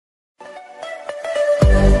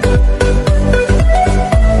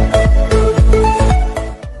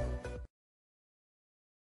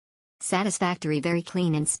Satisfactory, very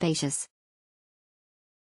clean and spacious.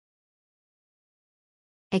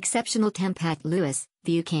 Exceptional Tempat Luas,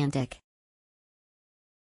 view cantik.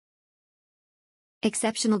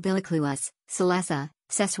 Exceptional bilik luas, selesa,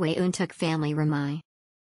 sesuai untuk family ramai.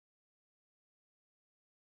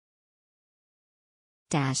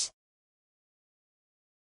 Dash.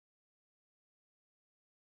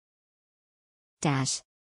 Dash.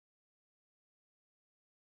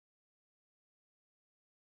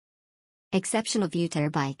 Exceptional view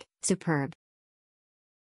terbaik, superb.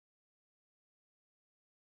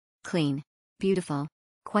 Clean. Beautiful.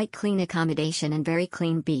 Quite clean accommodation and very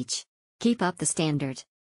clean beach. Keep up the standard.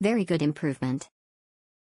 Very good improvement.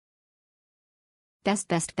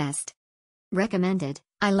 Best. Recommended.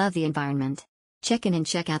 I love the environment. Check-in and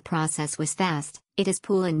check-out process was fast. It is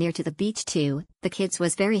pool and near to the beach too. The kids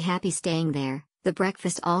was very happy staying there. The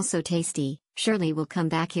breakfast also tasty. Surely will come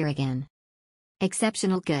back here again.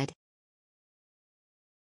 Exceptional good.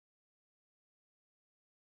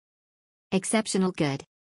 Exceptional good.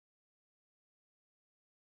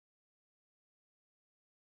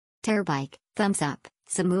 Terbaik, thumbs up.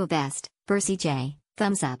 Semua best. Bersih J,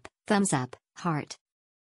 thumbs up, heart.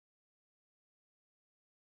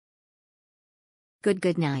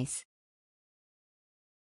 Good nice.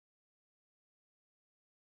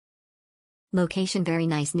 Location very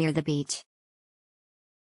nice near the beach.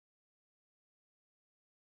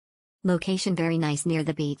 Location very nice near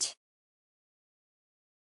the beach.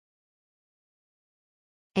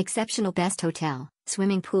 Exceptional best hotel,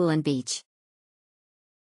 swimming pool and beach.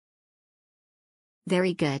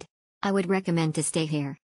 Very good. I would recommend to stay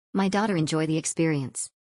here. My daughter enjoy the experience.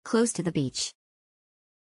 Close to the beach.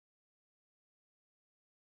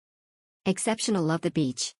 Exceptional love the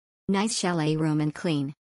beach. Nice chalet room and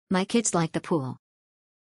clean. My kids like the pool.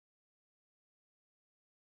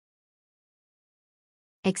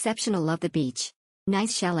 Exceptional love the beach.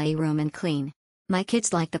 Nice chalet room and clean. My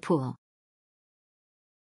kids like the pool.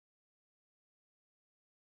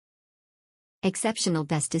 Exceptional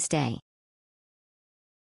best to stay.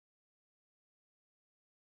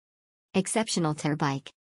 Exceptional terbaik.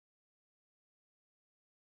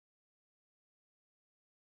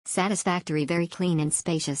 Satisfactory, very clean and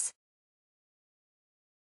spacious.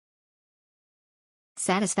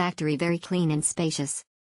 Satisfactory, very clean and spacious.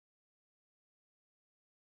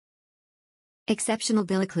 Exceptional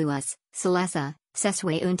bilik luas, selesa,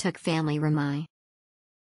 sesuai untuk family ramai.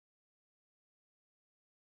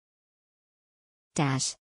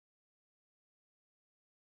 Dash.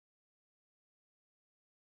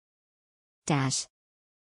 Dash.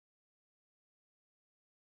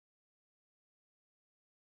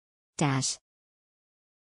 Dash.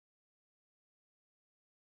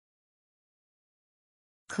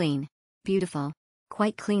 Clean. Beautiful.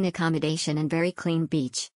 Quite clean accommodation and very clean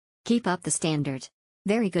beach. Keep up the standard.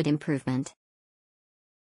 Very good improvement.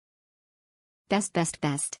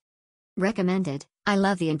 Best. Recommended. I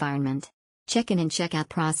love the environment. Check-in and check-out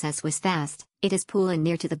process was fast. It is pool and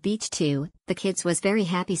near to the beach too. The kids was very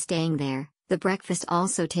happy staying there. The breakfast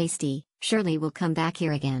also tasty. Surely will come back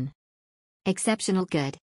here again. Exceptional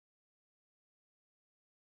good.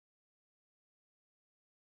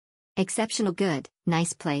 Exceptional good,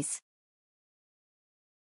 nice place.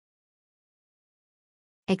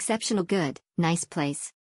 Exceptional good, nice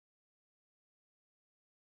place.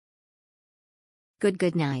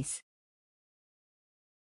 Good nice.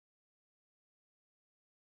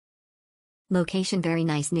 Location very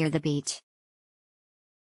nice near the beach.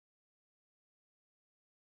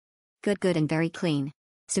 Good and very clean.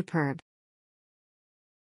 Superb.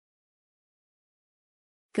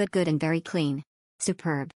 Good and very clean.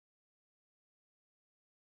 Superb.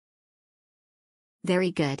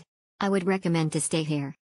 Very good. I would recommend to stay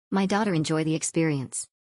here. My daughter enjoy the experience.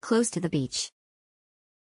 Close to the beach.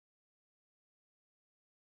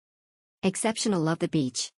 Exceptional love the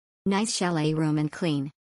beach. Nice chalet room and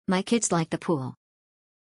clean. My kids like the pool.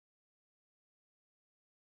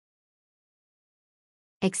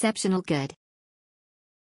 Exceptional good.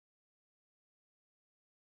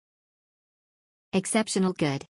 Exceptional good.